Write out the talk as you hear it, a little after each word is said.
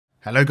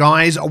Hello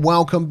guys,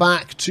 welcome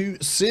back to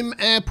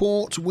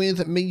SimAirport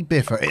with me,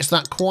 Biffa. It's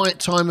that quiet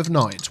time of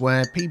night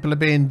where people are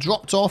being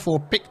dropped off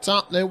or picked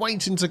up, they're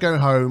waiting to go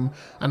home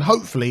and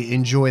hopefully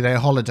enjoy their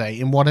holiday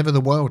in whatever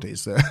the world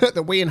is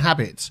that we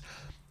inhabit.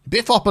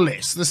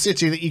 Biffopolis, the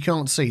city that you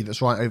can't see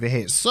that's right over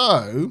here.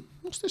 So,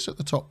 what's this at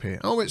the top here?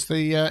 Oh, it's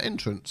the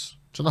entrance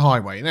to the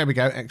highway. There we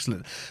go.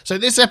 Excellent. So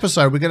this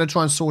episode, we're going to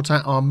try and sort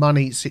out our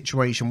money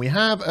situation. We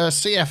have a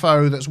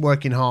CFO that's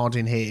working hard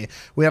in here.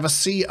 We have a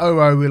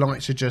COO who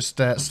likes to just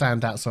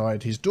stand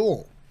outside his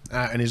door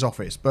in his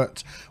office.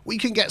 But we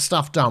can get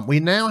stuff done.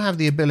 We now have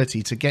the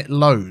ability to get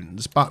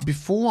loans. But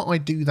before I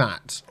do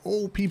that,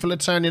 all people are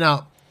turning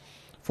up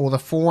for the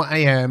 4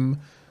 a.m.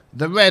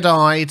 the red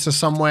eye to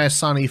somewhere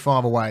sunny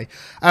far away.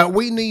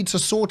 We need to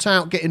sort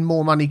out getting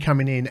more money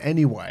coming in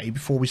anyway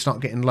before we start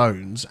getting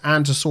loans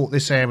and to sort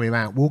this area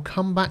out. We'll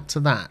come back to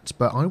that,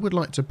 but I would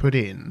like to put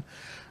in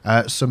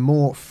some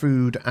more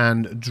food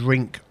and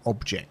drink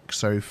objects.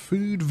 So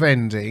food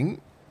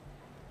vending,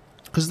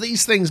 because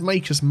these things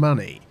make us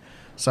money.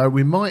 So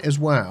we might as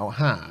well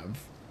have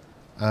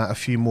a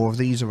few more of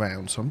these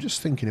around. So I'm just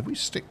thinking if we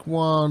stick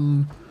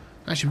one,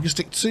 actually we can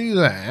stick two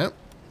there.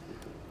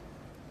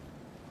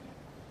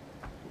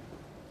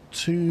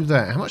 Two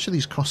there. How much are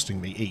these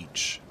costing me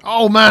each?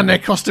 Oh man, they're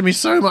costing me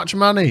so much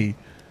money.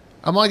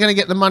 Am I going to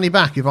get the money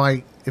back if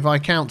I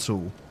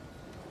cancel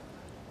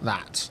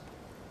that?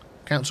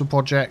 Cancel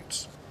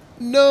project.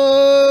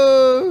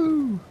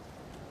 No!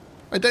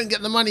 I don't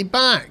get the money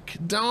back.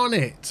 Darn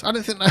it. I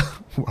don't think that...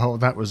 Well,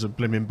 that was a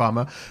blimmin'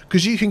 bummer.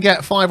 Because you can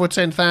get 5 or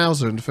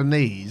 10,000 from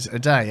these a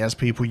day as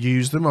people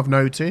use them, I've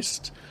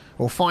noticed.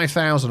 Or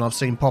 5,000 I've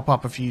seen pop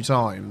up a few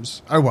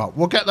times. Oh well,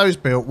 we'll get those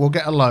built. We'll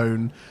get a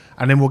loan.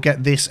 And then we'll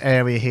get this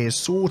area here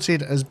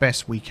sorted as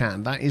best we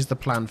can. That is the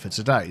plan for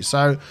today.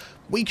 So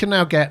we can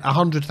now get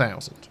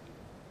 100,000.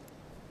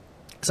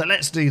 So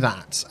let's do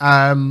that.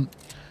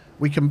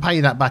 We can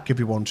pay that back if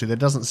we want to. There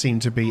doesn't seem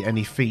to be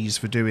any fees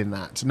for doing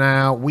that.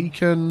 Now we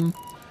can...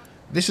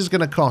 This is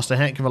going to cost a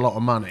heck of a lot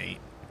of money.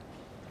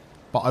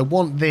 But I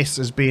want this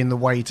as being the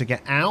way to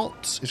get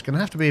out. It's going to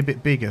have to be a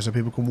bit bigger so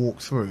people can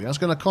walk through. That's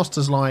going to cost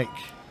us like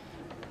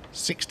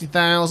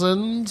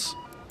 60,000.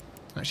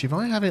 Actually, if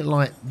I have it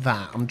like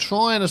that, I'm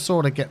trying to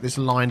sort of get this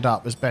lined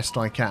up as best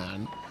I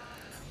can.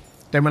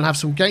 Then we'll have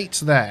some gates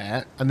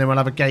there, and then we'll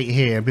have a gate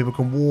here, and people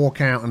can walk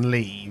out and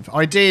leave.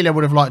 Ideally, I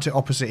would have liked it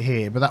opposite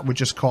here, but that would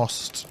just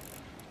cost...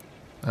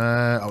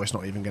 oh, it's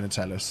not even going to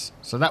tell us.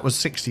 So that was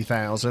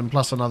 60,000,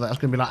 plus another, that's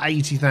going to be like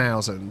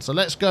 80,000. So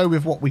let's go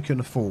with what we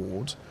can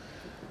afford,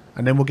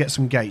 and then we'll get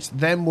some gates.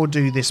 Then we'll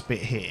do this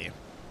bit here.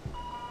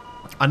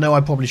 I know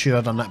I probably should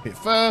have done that bit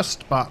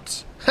first,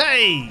 but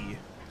hey!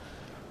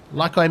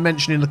 Like I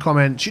mentioned in the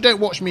comments, you don't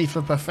watch me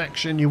for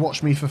perfection, you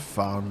watch me for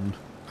fun.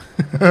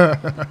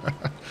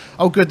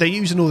 Oh good, they're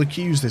using all the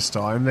cues this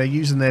time. They're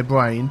using their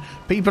brain.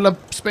 People are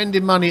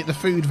spending money at the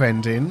food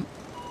vending.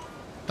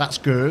 That's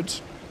good.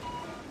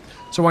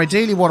 So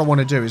ideally what I want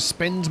to do is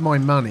spend my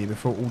money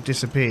before it all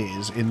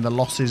disappears in the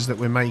losses that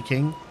we're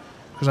making.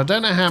 Because I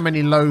don't know how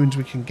many loans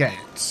we can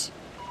get.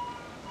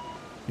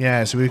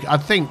 Yeah, so I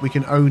think we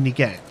can only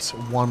get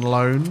one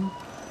loan.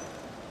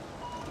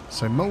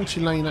 So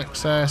multi-lane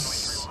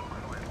access...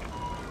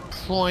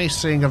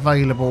 Pricing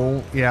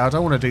available. Yeah, I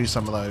don't want to do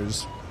some of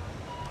those.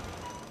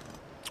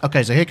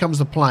 Okay, so here comes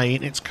the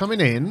plane. It's coming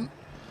in.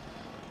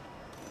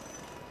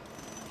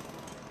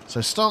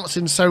 So starts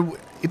in... So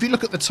if you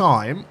look at the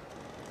time,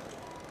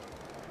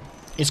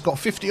 it's got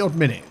 50 odd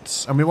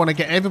minutes. And we want to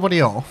get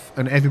everybody off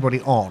and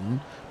everybody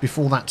on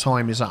before that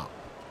time is up.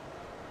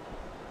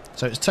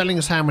 So it's telling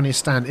us how many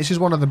stand. This is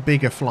one of the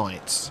bigger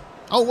flights.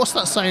 Oh, what's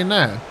that saying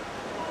there?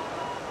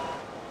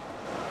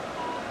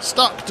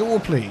 Stuck door,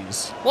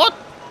 please. What?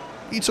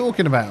 What are you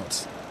talking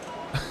about?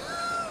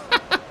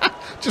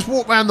 Just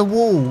walk round the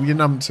wall, you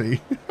numpty.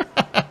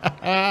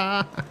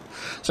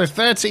 So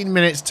 13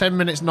 minutes, 10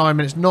 minutes, 9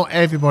 minutes. Not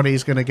everybody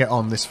is going to get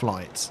on this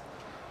flight.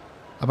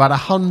 About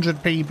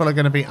 100 people are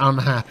going to be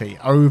unhappy.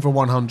 Over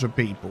 100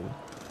 people.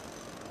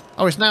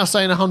 Oh, it's now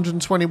saying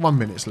 121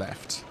 minutes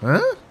left.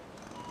 Huh?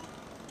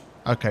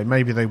 Okay,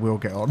 maybe they will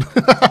get on.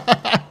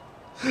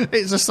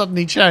 It's just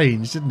suddenly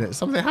changed, didn't it?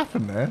 Something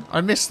happened there.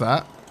 I missed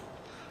that.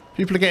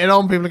 People are getting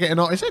on, people are getting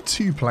on. Is there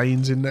two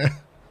planes in there?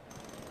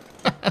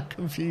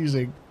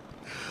 Confusing.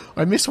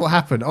 I missed what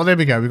happened. Oh, there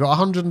we go. We've got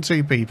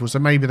 102 people, so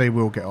maybe they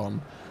will get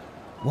on.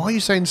 Why are you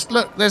saying...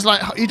 Look, there's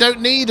like... You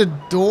don't need a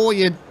door,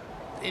 you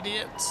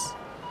idiots.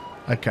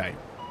 Okay.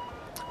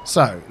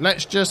 So,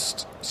 let's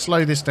just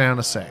slow this down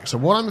a sec. So,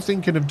 what I'm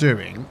thinking of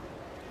doing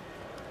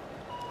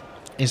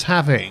is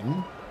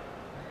having...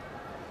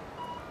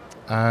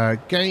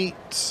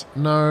 gate...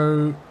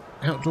 No...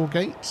 Outdoor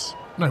gates?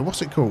 No,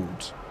 what's it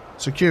called?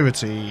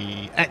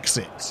 Security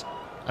exit.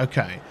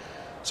 Okay.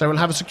 So we'll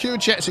have a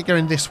security exit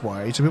going this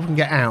way so people can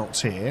get out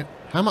here.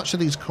 How much do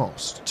these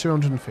cost?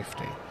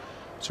 250.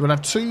 So we'll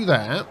have two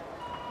there.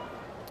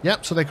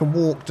 Yep, so they can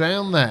walk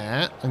down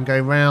there and go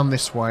round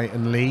this way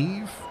and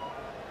leave.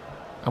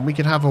 And we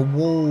can have a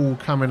wall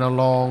coming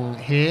along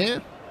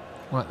here.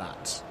 Like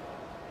that.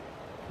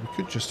 We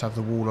could just have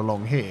the wall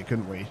along here,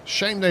 couldn't we?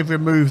 Shame they've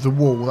removed the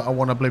wall that I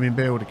want to blooming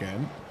build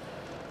again.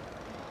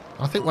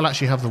 I think we'll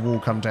actually have the wall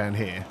come down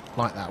here,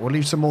 like that. We'll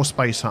leave some more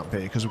space up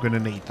here, because we're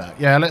going to need that.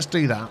 Yeah, let's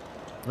do that.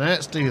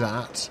 Let's do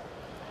that.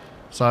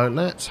 So,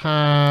 let's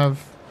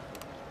have...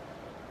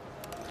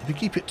 If you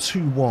keep it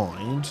too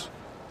wide...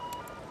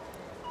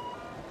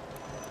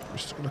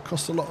 Which is going to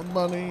cost a lot of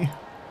money.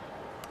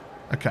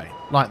 Okay,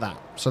 like that.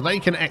 So they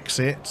can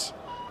exit.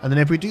 And then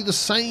if we do the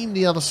same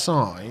the other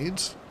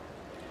side...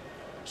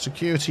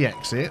 Security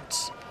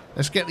exits.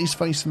 Let's get these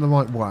facing the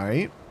right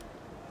way.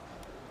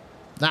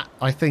 That,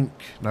 I think...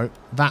 No,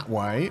 that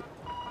way.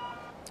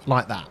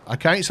 Like that.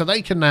 Okay, so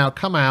they can now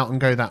come out and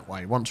go that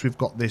way once we've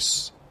got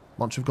this...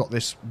 Once we've got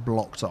this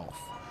blocked off.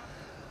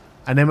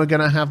 And then we're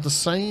going to have the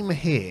same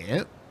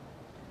here.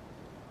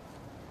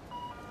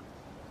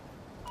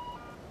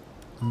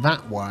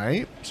 That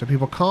way. So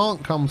people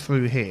can't come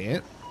through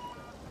here.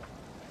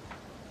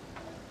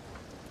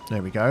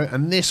 There we go.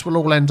 And this will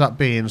all end up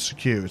being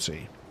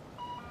security.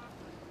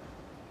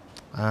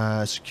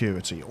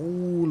 Security.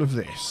 All of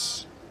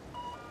this.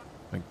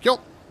 Thank you.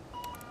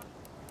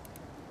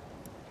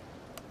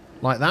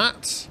 Like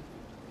that.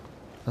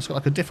 That's got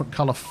like a different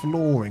colour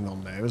flooring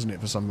on there, isn't it,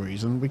 for some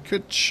reason? We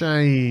could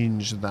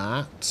change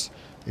that.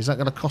 Is that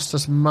going to cost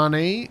us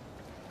money?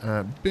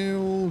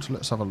 Build.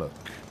 Let's have a look.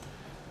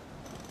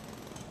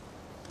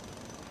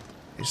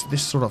 It's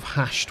this sort of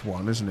hashed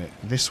one, isn't it?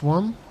 This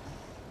one?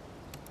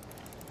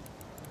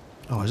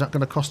 Oh, is that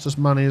going to cost us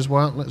money as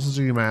well? Let's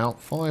zoom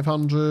out.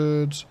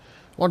 500...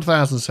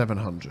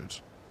 1,700.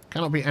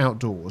 Cannot be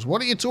outdoors.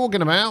 What are you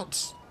talking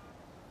about?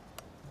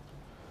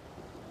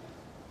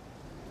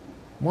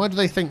 Why do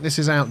they think this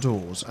is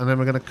outdoors? And then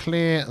we're going to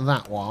clear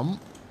that one.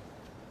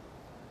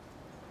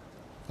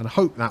 And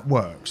hope that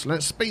works.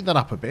 Let's speed that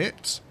up a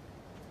bit.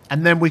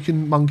 And then we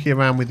can monkey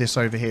around with this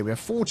over here. We have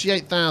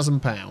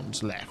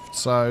 £48,000 left.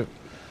 So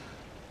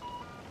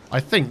I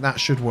think that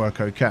should work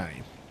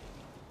okay.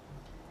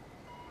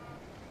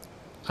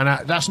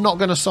 And that's not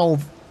going to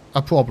solve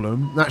a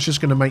problem. That's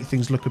just going to make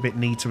things look a bit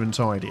neater and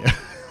tidier.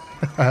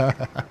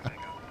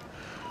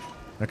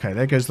 Okay,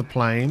 there goes the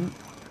plane.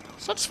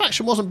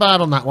 Satisfaction wasn't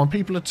bad on that one.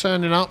 People are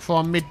turning up for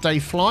our midday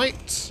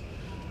flight.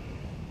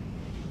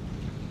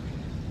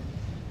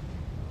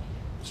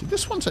 See,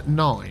 this one's at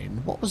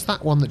 9. What was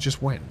that one that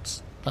just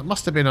went? That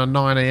must have been a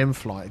 9 AM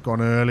flight, gone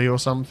early or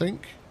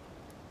something.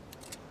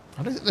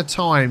 I don't think the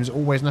times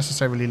always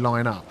necessarily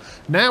line up.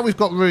 Now we've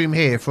got room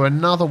here for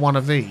another one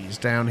of these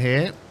down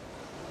here.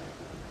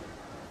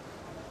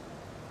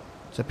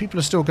 So people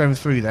are still going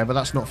through there, but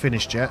that's not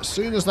finished yet. As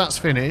soon as that's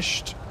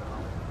finished,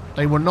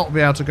 they will not be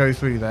able to go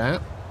through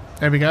there.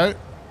 There we go.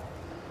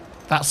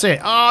 That's it.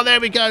 Oh, there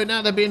we go.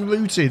 Now they're being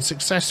routed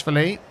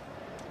successfully.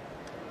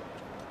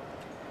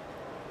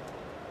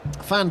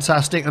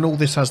 Fantastic. And all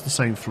this has the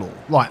same floor.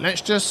 Right, let's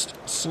just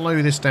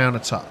slow this down a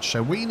touch.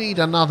 So we need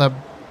another...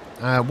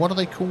 what do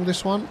they call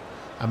this one?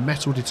 A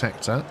metal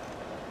detector.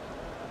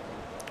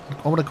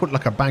 I want to call it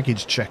like a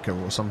baggage checker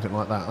or something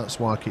like that. That's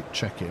why I keep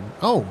checking.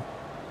 Oh.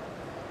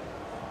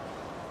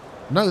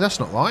 No, that's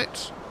not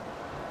right.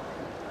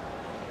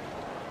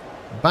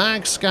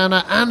 Bag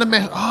scanner and a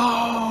metal...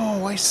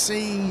 Oh, I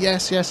see.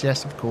 Yes, yes,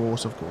 yes. Of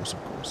course, of course,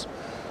 of course.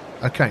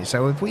 Okay,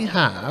 so if we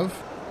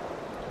have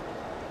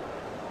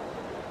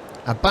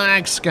a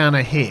bag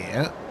scanner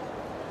here...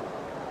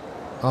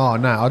 Oh,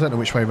 no, I don't know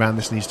which way around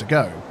this needs to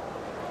go.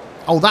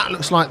 Oh, that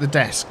looks like the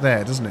desk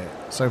there, doesn't it?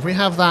 So if we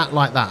have that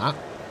like that,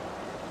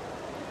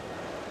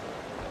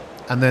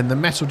 and then the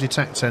metal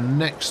detector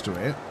next to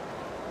it,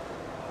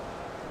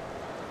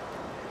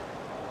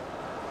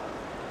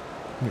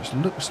 which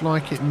looks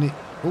like it...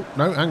 Oh,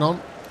 no, hang on.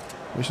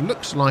 Which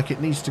looks like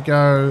it needs to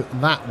go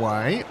that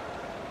way.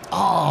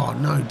 Oh,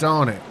 no,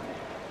 darn it.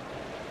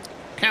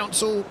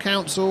 Council,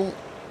 council.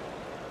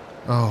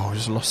 Oh, we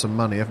just lost some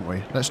money, haven't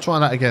we? Let's try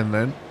that again,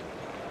 then.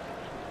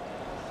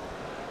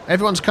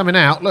 Everyone's coming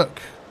out.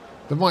 Look.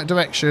 The right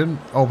direction.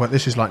 Oh, but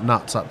this is like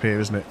nuts up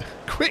here, isn't it?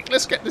 Quick,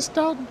 let's get this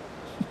done.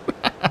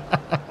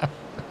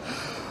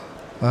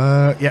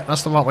 Yeah,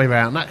 that's the right way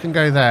around. That can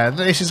go there.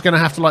 This is going to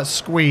have to like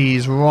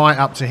squeeze right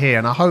up to here,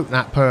 and I hope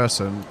that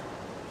person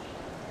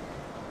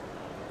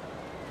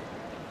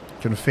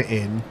can fit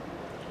in.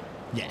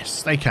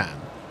 Yes, they can.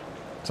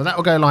 So that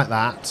will go like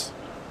that.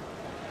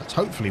 That's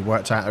hopefully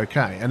worked out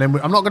okay. And then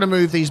I'm not going to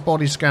move these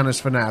body scanners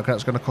for now because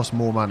it's going to cost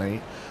more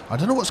money. I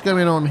don't know what's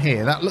going on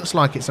here. That looks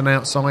like it's an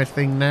outside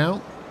thing now,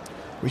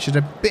 which is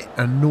a bit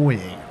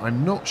annoying.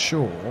 I'm not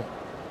sure.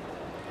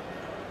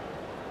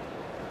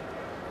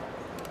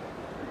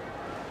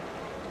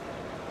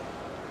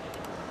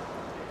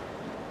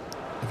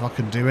 If I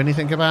can do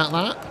anything about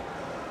that.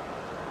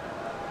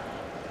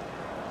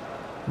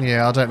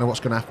 Yeah, I don't know what's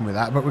going to happen with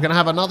that. But we're going to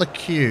have another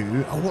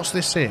queue. Oh, what's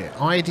this here?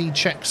 ID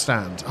check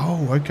stand.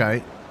 Oh,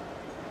 okay.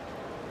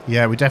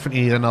 Yeah, we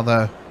definitely need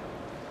another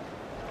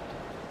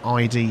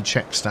ID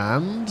check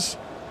stand.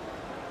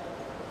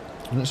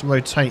 Let's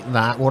rotate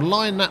that. We'll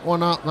line that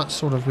one up. That's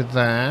sort of with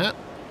there.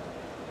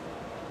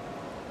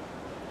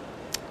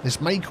 This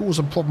may cause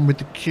a problem with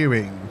the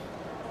queuing.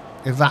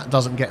 if that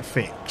doesn't get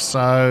fixed.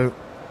 So,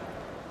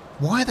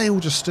 why are they all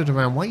just stood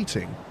around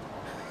waiting?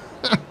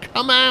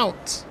 Come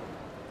out!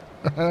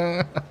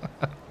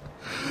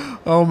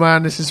 Oh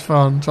man, this is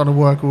fun, trying to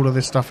work all of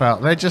this stuff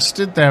out. They just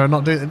stood there and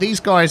not doing it. These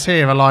guys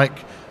here are like,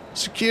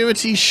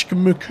 security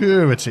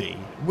schmacurity.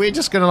 We're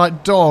just going to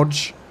like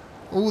dodge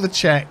all the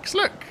checks.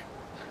 Look,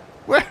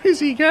 where is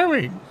he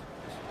going?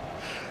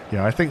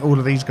 Yeah, I think all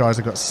of these guys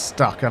have got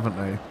stuck, haven't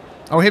they?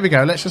 Oh, here we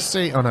go. Let's just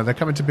see. Oh no, they're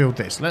coming to build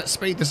this. Let's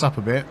speed this up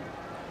a bit.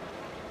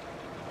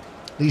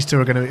 These two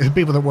are going to be, the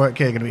people that work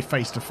here are going to be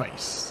face to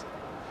face.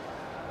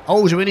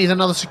 Oh, do we need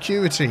another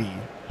security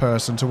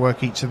person to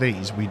work each of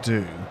these? We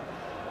do.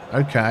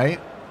 Okay.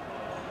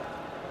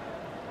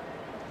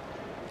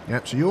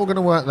 Yep, so you're going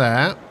to work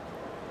there.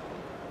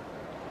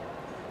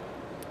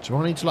 Do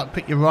I need to like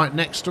pick you right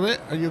next to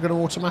it? Are you going to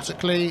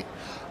automatically...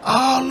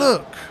 Oh,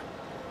 look!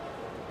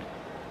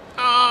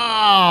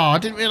 Oh, I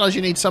didn't realise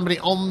you need somebody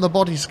on the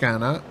body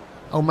scanner.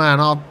 Oh man,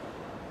 our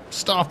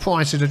staff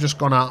prices have just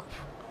gone up.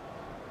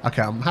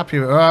 Okay, I'm happy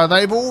with...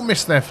 they've all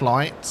missed their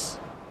flights.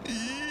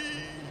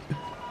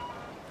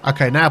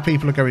 Okay, now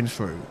people are going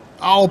through.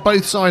 Oh,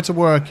 both sides are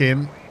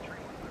working.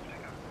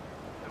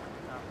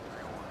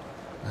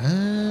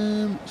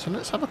 So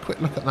let's have a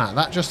quick look at that.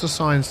 That just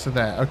assigns to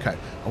there. Okay,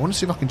 I want to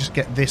see if I can just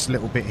get this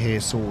little bit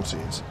here sorted.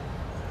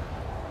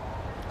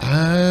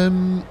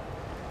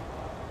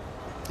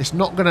 It's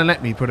not going to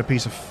let me put a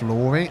piece of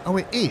flooring. Oh,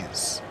 it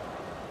is.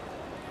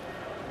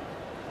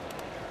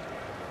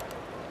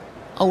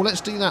 Oh,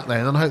 let's do that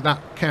then. And I hope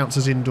that counts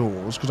as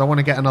indoors because I want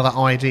to get another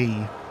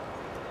ID.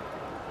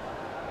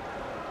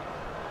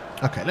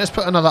 Okay, let's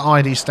put another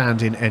ID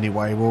stand in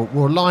anyway.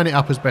 We'll line it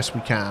up as best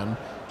we can.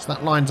 So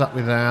that lines up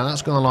with there.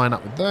 That's going to line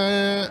up with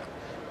there.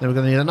 Then we're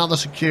going to need another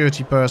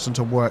security person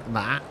to work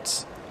that.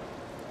 So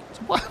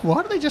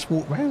why do they just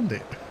walk round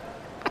it?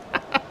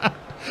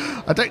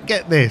 I don't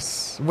get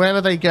this. Where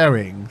are they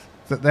going?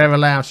 That they're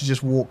allowed to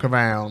just walk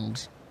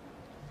around.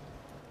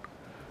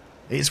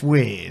 It's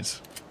weird.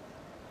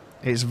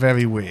 It's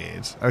very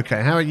weird.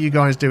 Okay, how are you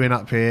guys doing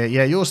up here?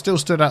 Yeah, you're still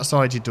stood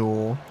outside your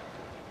door.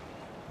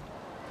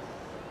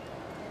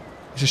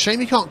 It's a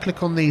shame you can't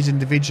click on these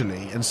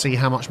individually and see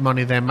how much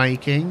money they're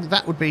making.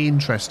 That would be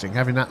interesting,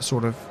 having that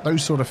sort of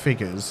those sort of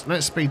figures.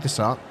 Let's speed this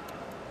up.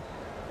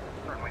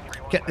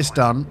 Get this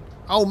done.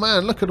 Oh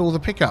man, look at all the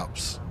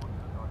pickups.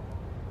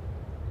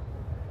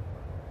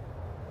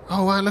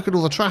 Oh man, look at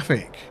all the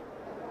traffic.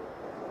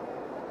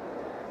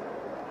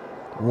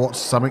 What's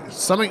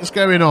something's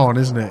going on,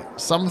 isn't it?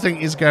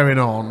 Something is going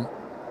on.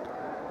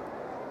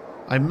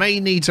 I may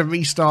need to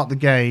restart the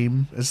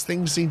game as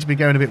things seem to be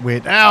going a bit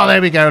weird. Oh,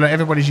 there we go. Look,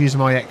 everybody's using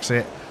my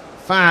exit.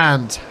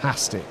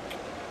 Fantastic.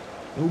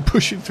 All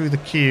pushing through the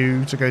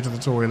queue to go to the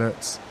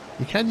toilets.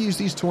 You can use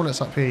these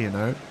toilets up here, you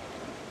know.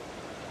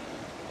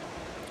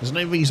 There's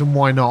no reason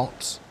why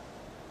not.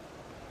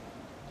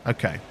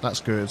 Okay, that's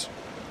good.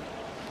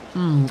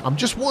 I'm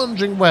just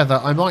wondering whether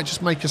I might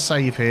just make a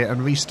save here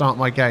and restart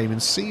my game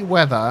and see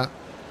whether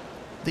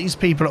these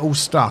people are all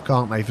stuck,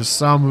 aren't they, for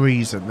some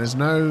reason. There's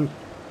no...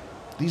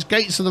 These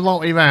gates are the right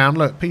way around.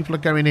 Look, people are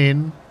going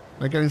in.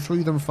 They're going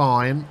through them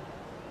fine.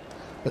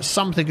 But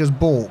something has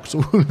balked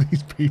all of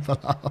these people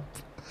up.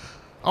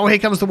 Oh, here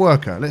comes the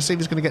worker. Let's see if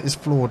he's going to get this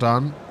floor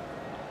done.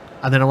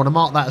 And then I want to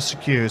mark that as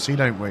security,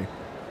 don't we?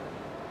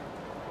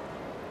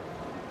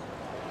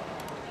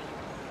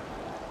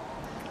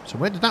 So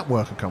where did that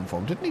worker come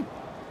from? Didn't he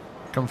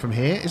come from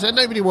here? Is there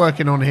nobody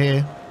working on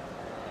here?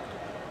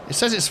 It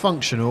says it's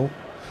functional.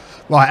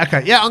 Right,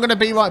 okay. Yeah, I'm going to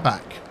be right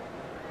back.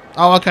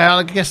 Oh, okay,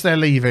 I guess they're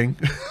leaving.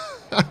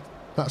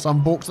 That's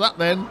unboxed that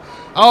then.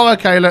 Oh,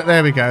 okay, look,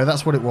 there we go.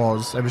 That's what it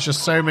was. There was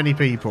just so many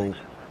people.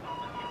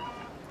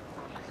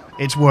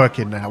 It's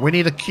working now. We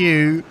need a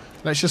queue.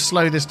 Let's just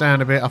slow this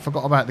down a bit. I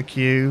forgot about the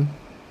queue.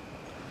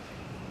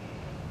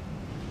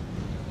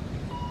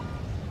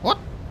 What?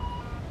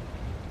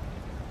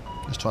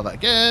 Let's try that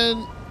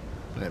again.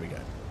 There we go.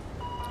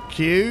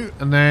 Queue,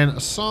 and then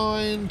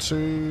assign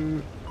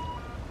to...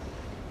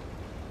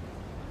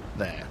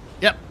 there.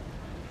 Yep.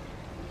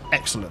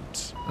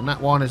 Excellent. And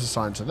that one is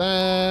assigned to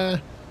there.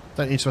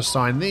 Don't need to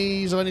assign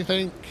these or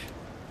anything.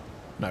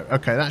 No.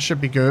 Okay, that should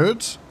be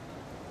good.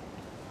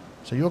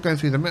 So you're going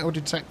through the metal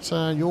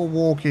detector. You're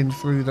walking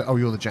through the... oh,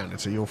 you're the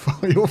janitor. You're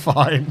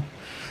fine.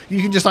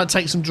 You can just like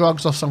take some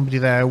drugs off somebody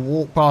there,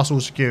 walk past all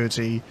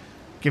security,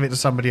 give it to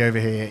somebody over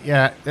here.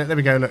 Yeah, there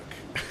we go, look.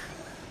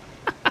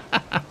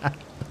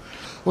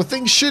 Well,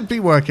 things should be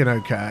working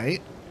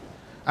okay.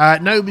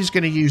 Nobody's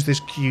going to use this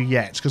queue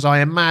yet, because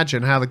I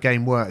imagine how the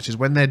game works is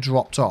when they're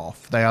dropped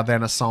off, they are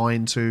then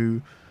assigned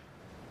to...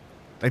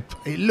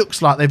 it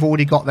looks like they've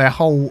already got their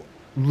whole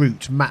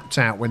route mapped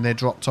out when they're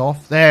dropped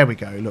off. There we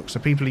go, look, so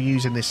people are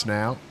using this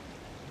now.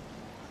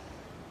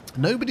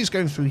 Nobody's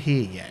going through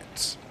here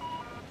yet.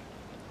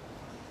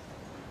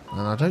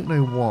 And I don't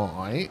know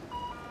why.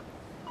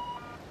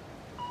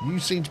 You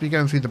seem to be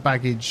going through the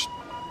baggage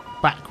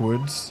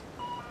backwards.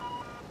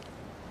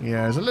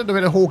 Yeah, there's a little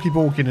bit of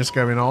hawky-balkiness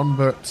going on,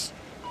 but...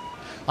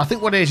 I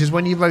think what it is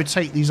when you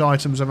rotate these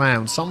items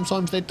around,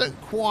 sometimes they don't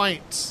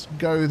quite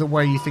go the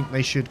way you think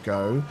they should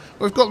go.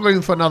 We've got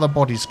room for another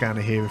body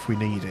scanner here if we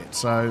need it.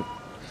 So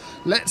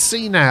let's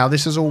see now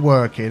this is all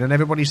working and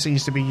everybody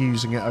seems to be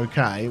using it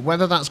okay.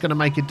 Whether that's going to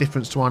make a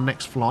difference to our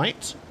next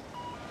flight.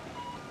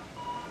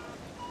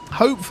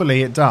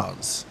 Hopefully it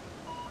does.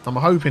 I'm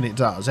hoping it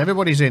does.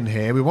 Everybody's in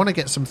here. We want to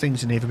get some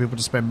things in here for people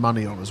to spend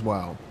money on as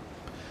well.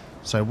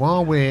 So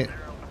while we're...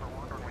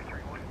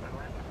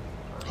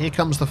 Here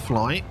comes the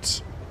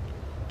flight.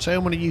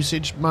 Terminal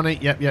usage, money,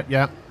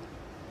 yep.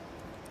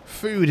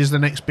 Food is the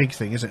next big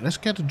thing, isn't it? Let's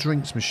get a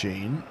drinks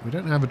machine. We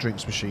don't have a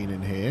drinks machine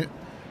in here.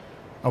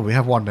 Oh, we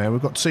have one now.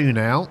 We've got two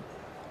now.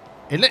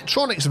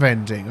 Electronics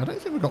vending. I don't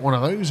think we've got one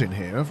of those in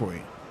here, have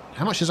we?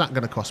 How much is that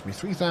going to cost me?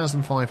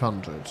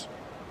 3,500.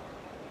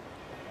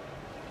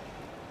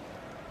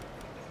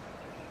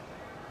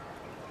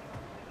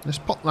 Let's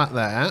pop that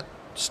there.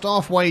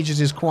 Staff wages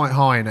is quite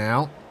high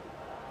now.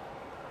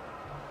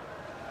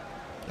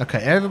 Okay,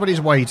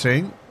 everybody's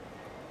waiting.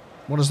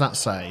 What does that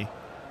say?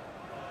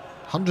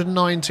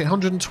 190,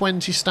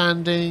 120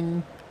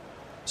 standing.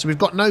 So we've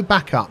got no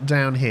backup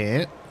down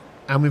here.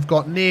 And we've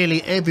got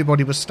nearly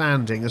everybody was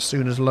standing as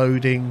soon as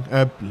boarding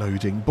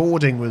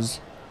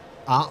was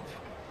up.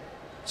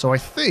 So I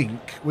think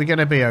we're going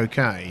to be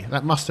okay.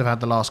 That must have had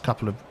the last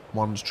couple of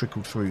ones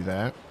trickled through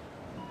there.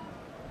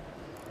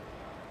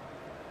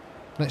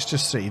 Let's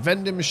just see.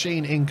 Vending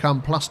machine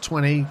income plus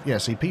 20. Yeah,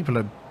 see, people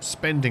are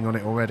spending on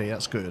it already.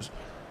 That's good.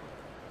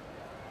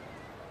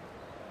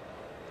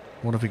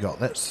 What have we got?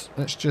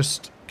 Let's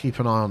just keep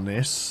an eye on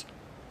this.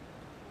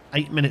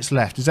 8 minutes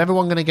left. Is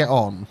everyone going to get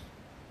on?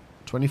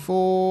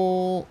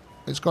 24.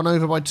 It's gone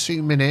over by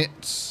 2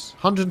 minutes.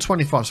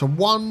 125. So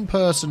one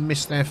person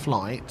missed their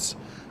flight.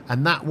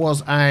 And that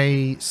was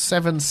a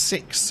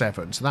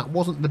 767. So that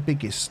wasn't the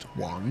biggest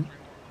one.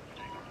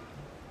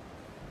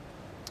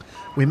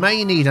 We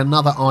may need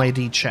another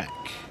ID check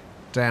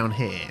down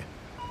here.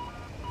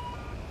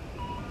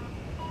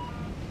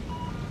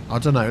 I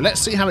don't know. Let's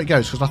see how it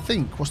goes, because I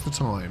think... What's the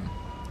time?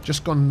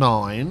 Just gone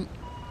 9.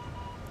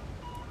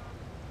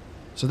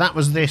 So that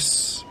was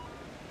this.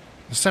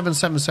 The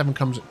 777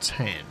 comes at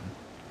 10.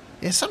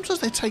 Yeah,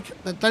 sometimes they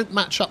don't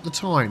match up the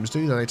times,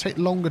 do they? They take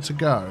longer to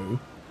go.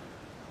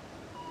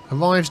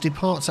 Arrives,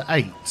 departs at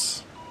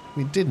 8.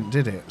 We didn't,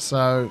 did it?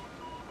 So...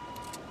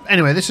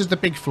 Anyway, this is the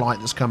big flight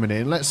that's coming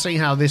in. Let's see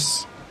how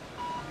this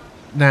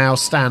now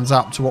stands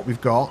up to what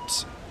we've got.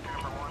 So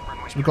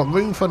we've got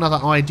room for another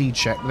ID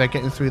check, but they're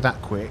getting through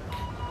that quick.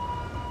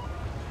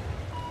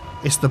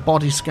 It's the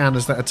body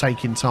scanners that are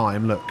taking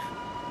time, look.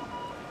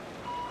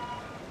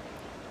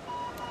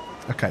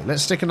 Okay,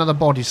 let's stick another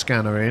body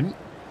scanner in.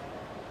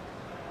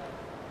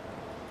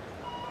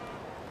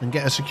 And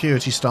get a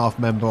security staff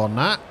member on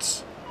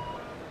that.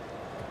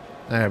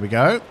 There we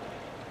go.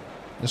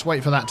 Let's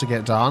wait for that to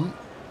get done.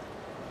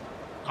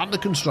 Under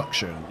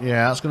construction.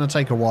 Yeah, that's going to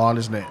take a while,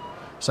 isn't it?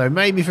 So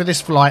maybe for this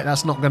flight,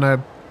 that's not going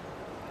to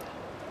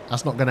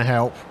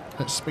help.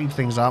 Let's speed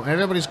things up.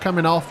 Everybody's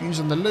coming off,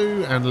 using the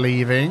loo and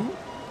leaving.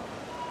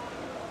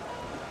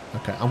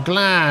 Okay, I'm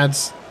glad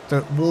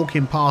that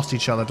walking past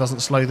each other doesn't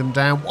slow them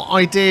down. Well,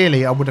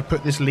 ideally, I would have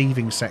put this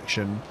leaving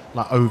section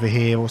like over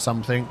here or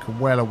something,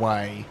 well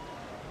away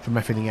from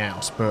everything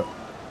else. But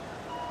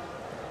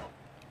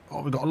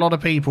oh, we've got a lot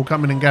of people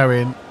coming and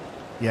going.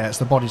 Yeah, it's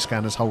the body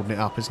scanners holding it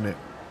up, isn't it?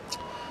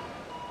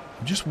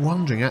 I'm just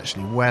wondering,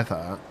 actually,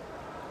 whether...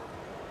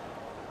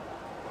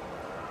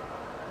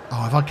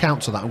 Oh, if I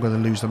cancel that, I'm going to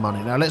lose the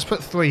money. Now, let's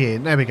put 3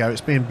 in. There we go.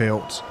 It's being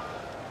built.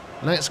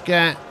 Let's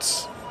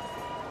get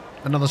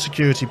another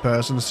security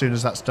person as soon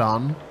as that's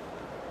done.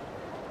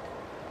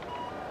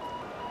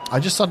 I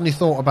just suddenly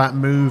thought about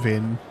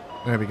moving.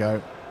 There we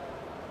go.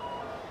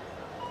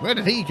 Where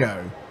did he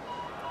go?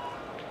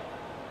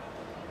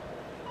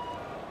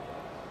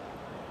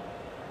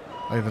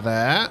 Over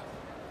there.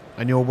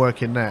 And you're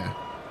working there.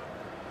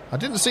 I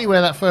didn't see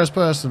where that first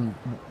person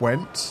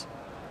went,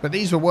 but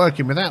these were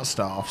working without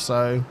staff,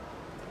 so...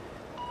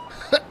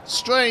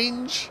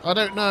 Strange. I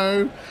don't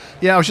know.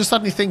 Yeah, I was just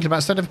suddenly thinking about,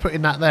 instead of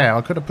putting that there,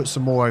 I could have put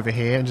some more over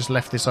here and just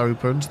left this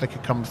open so they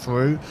could come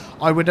through.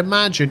 I would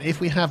imagine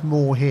if we have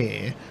more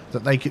here,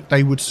 that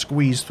they would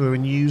squeeze through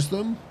and use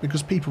them,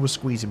 because people were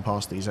squeezing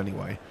past these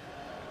anyway.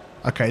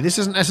 Okay, this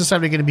isn't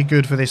necessarily going to be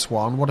good for this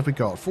one. What have we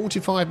got?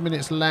 45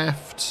 minutes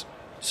left.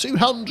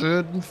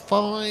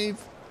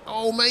 205...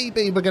 Oh,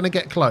 maybe we're going to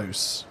get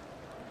close.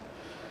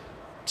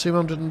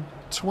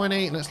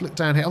 220. Let's look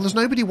down here. Oh, there's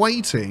nobody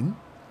waiting.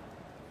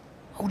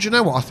 Oh, do you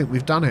know what? I think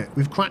we've done it.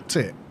 We've cracked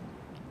it.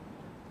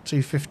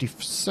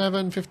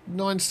 257,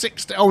 59,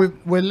 60. Oh,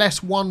 we're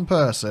less one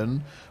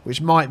person, which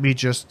might be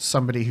just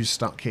somebody who's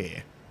stuck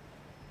here.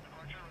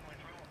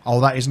 Oh,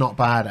 that is not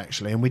bad,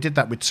 actually. And we did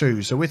that with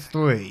 2. So with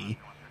 3,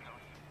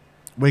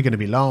 we're going to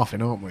be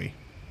laughing, aren't we?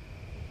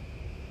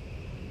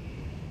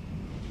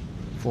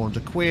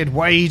 400 quid.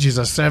 Wages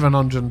are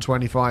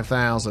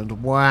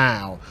 725,000.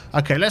 Wow.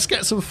 Okay, let's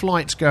get some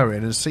flights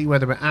going and see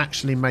whether we're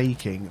actually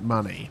making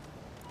money.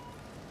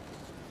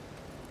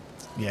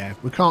 Yeah,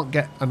 we can't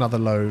get another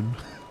loan.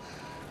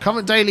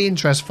 Current daily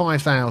interest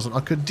 5,000. I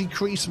could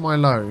decrease my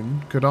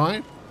loan, could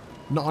I?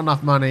 Not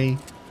enough money.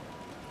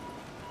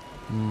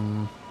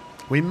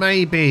 We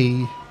may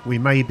be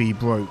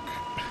broke.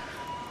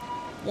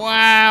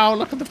 Wow,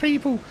 look at the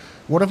people.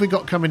 What have we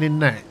got coming in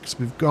next?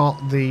 We've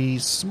got the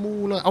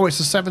smaller... Oh, it's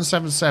a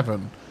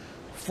 777.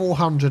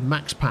 400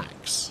 max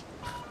packs.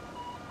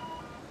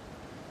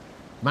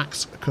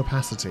 Max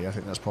capacity, I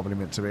think that's probably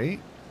meant to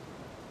be.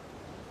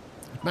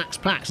 Max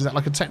packs, is that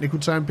like a technical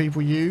term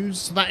people use?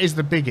 So that is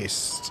the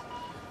biggest.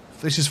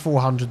 This is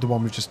 400, the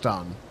one we've just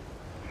done.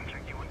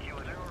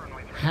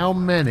 How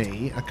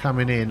many are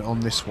coming in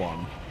on this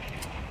one?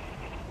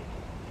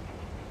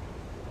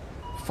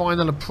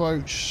 Final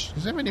approach.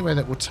 Is there anywhere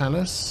that will tell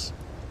us?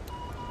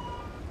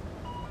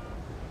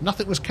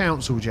 Nothing was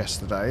cancelled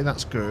yesterday.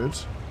 That's good.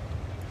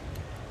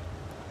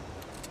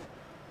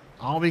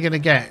 Are we going to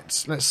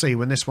get... Let's see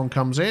when this one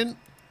comes in.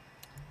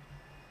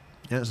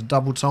 Yeah, let's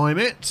double time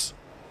it.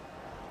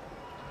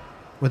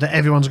 Whether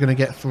everyone's going to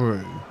get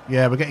through.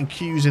 Yeah, we're getting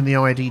queues in the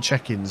ID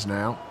check-ins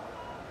now.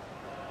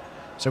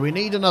 So we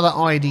need another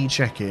ID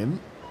check-in.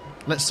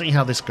 Let's see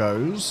how this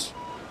goes.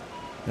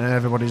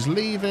 Everybody's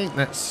leaving.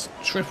 Let's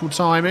triple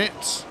time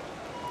it.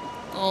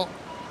 Oh,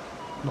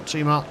 not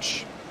too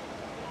much.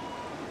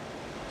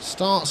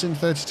 Starts in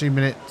 32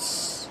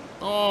 minutes.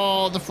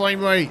 Oh, the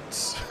frame rate.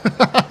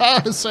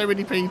 So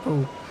many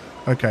people.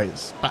 Okay,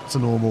 it's back to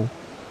normal.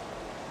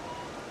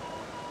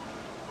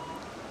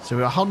 So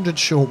we're 100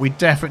 short. We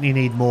definitely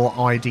need more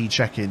ID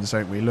check-ins,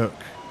 don't we? Look.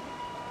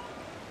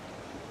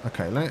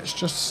 Okay, let's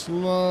just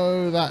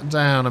slow that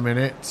down a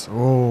minute.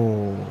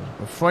 Oh,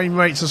 the frame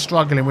rates are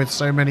struggling with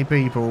so many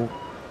people.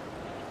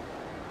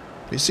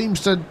 It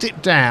seems to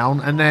dip down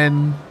and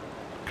then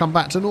come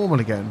back to normal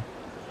again.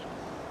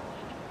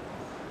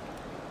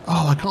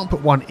 Oh, I can't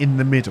put one in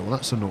the middle.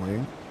 That's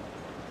annoying.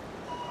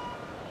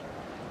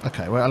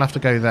 Okay, well, I'll have to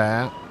go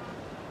there.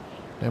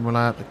 Then we'll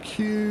add a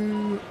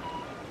queue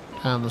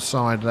down the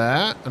side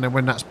there. And then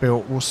when that's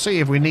built, we'll see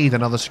if we need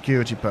another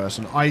security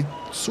person. I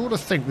sort of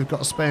think we've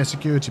got a spare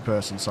security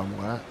person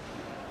somewhere.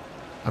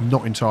 I'm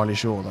not entirely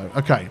sure, though.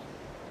 Okay.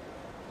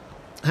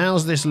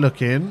 How's this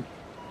looking?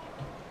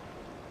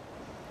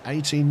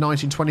 18,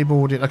 19, 20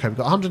 boarding. Okay, we've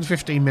got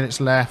 115 minutes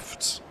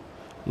left.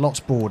 Lots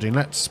boarding.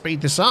 Let's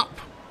speed this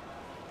up.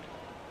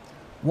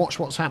 Watch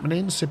what's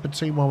happening. Sip a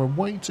tea while we're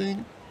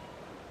waiting.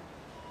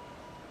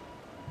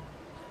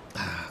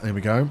 There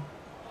we go.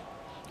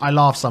 I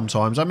laugh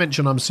sometimes. I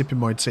mention I'm sipping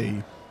my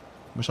tea,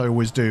 which I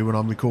always do when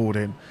I'm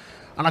recording.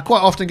 And I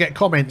quite often get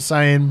comments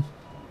saying,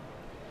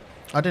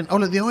 I didn't... Oh,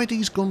 look, the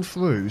ID's gone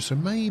through, so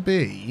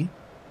maybe...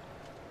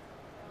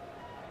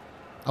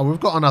 Oh,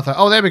 we've got another...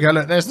 Oh, there we go.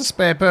 Look, there's the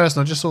spare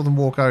person. I just saw them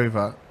walk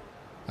over.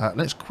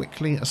 Let's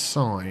quickly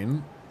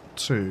assign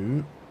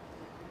to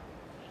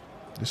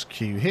this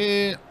queue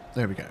here.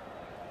 There we go.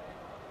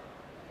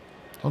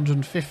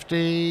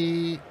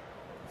 150...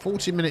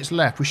 40 minutes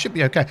left. We should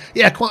be okay.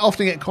 Yeah, quite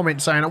often get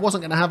comments saying I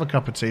wasn't going to have a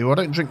cup of tea, or I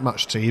don't drink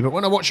much tea, but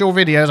when I watch your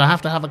videos, I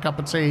have to have a cup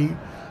of tea.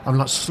 I'm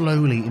like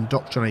slowly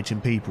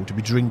indoctrinating people to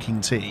be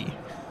drinking tea.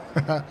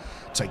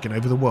 Taking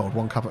over the world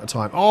one cup at a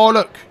time. Oh,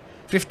 look.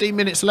 15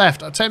 minutes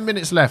left. 10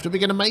 minutes left. Are we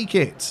going to make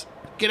it?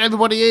 Get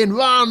everybody in.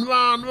 Run,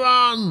 run,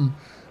 run.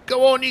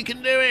 Go on, you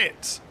can do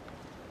it.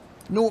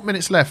 0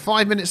 minutes left.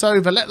 5 minutes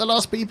over. Let the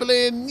last people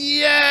in.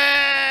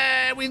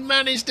 Yeah! We've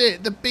managed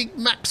it. The big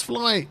max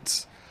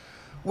flight.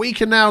 We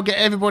can now get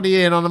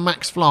everybody in on a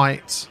max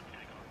flight.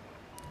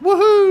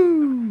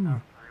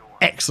 Woohoo!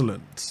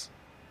 Excellent.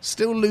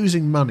 Still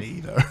losing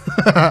money, though.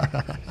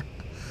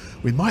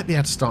 We might be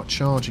able to start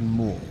charging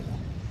more.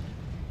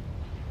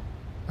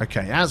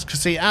 Okay, as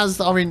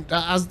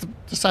the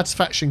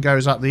satisfaction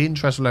goes up, the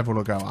interest level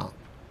will go up.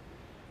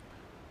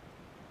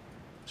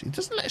 See, it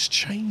doesn't let us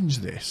change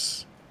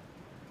this.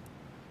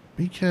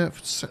 Be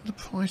careful. Set the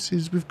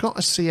prices. We've got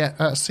a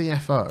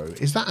CFO.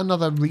 Is that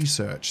another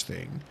research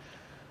thing?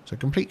 So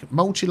complete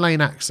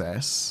multi-lane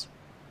access.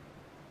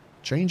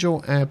 Change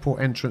your airport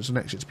entrance and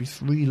exit to be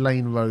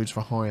 3-lane roads for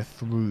higher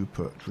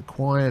throughput.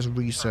 Requires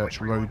research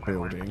road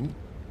building.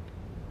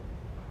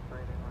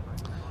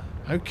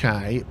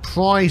 Okay.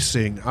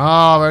 Pricing.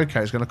 Oh,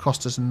 okay. It's going to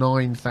cost us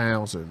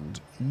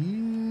 9,000.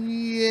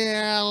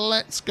 Yeah,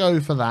 let's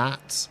go for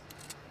that.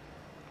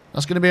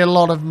 That's going to be a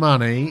lot of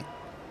money.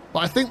 But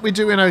I think we're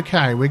doing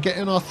okay. We're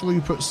getting our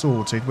throughput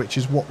sorted, which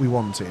is what we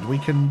wanted. We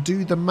can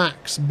do the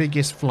max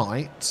biggest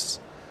flights.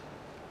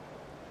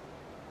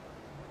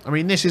 I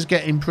mean, this is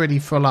getting pretty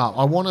full up.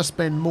 I want to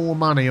spend more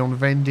money on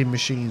vending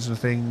machines and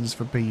things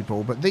for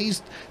people. But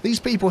these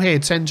people here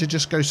tend to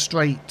just go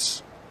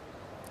straight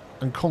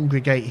and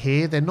congregate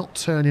here. They're not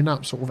turning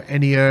up sort of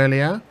any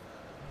earlier.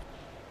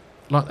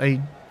 Like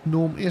they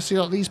normally... You see,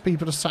 like these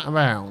people are sat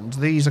around.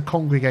 These are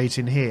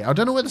congregating here. I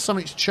don't know whether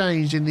something's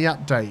changed in the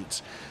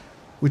update.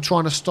 We're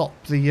trying to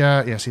stop the...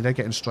 yeah, see, they're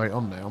getting straight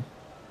on now.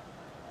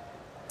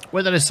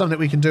 Whether there's something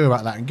we can do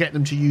about that and get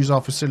them to use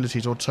our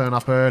facilities or turn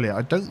up earlier.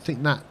 I don't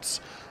think that's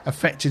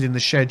affected in the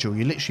schedule.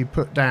 You literally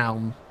put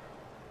down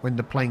when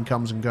the plane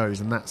comes and goes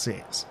and that's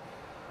it.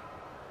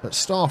 But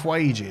staff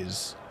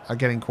wages, are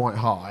getting quite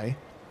high.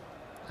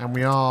 And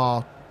we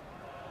are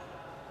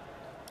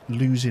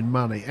losing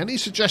money. Any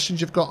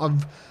suggestions you've got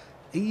of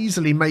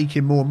easily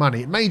making more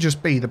money? It may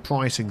just be the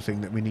pricing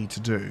thing that we need to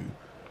do.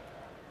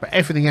 But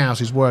everything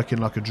else is working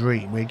like a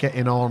dream. We're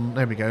getting on...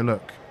 There we go,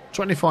 look.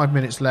 25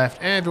 minutes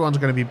left. Everyone's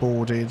going to be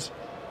boarded.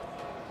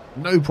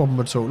 No problem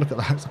at all. Look at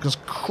that. It's like a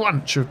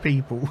crunch of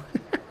people.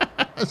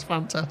 That's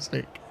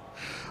fantastic.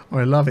 Oh,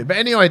 I love it. But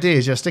any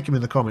ideas, yeah, stick them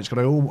in the comments.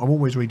 Because I'm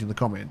always reading the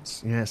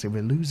comments. Yeah, so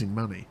we're losing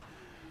money.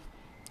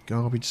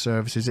 Garbage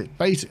services. It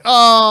basic.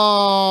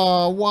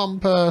 Oh, one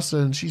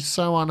person. She's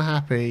so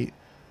unhappy.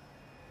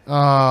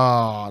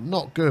 Ah,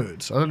 not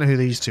good. I don't know who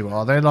these two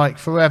are. They're like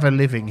forever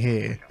living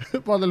here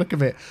by the look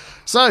of it.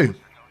 So,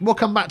 we'll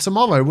come back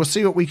tomorrow. We'll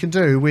see what we can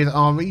do with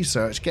our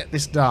research. Get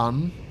this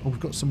done. Oh, we've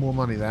got some more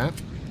money there.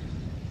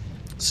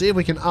 See if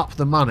we can up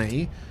the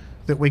money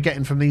that we're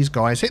getting from these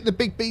guys. Hit the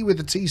big B with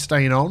the T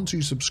stain on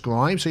to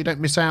subscribe so you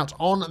don't miss out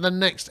on the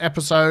next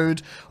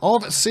episode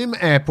of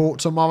SimAirport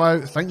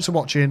tomorrow. Thanks for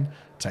watching.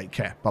 Take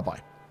care.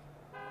 Bye-bye.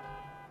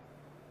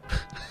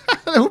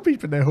 They're all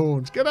beeping their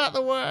horns. Get out of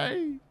the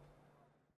way.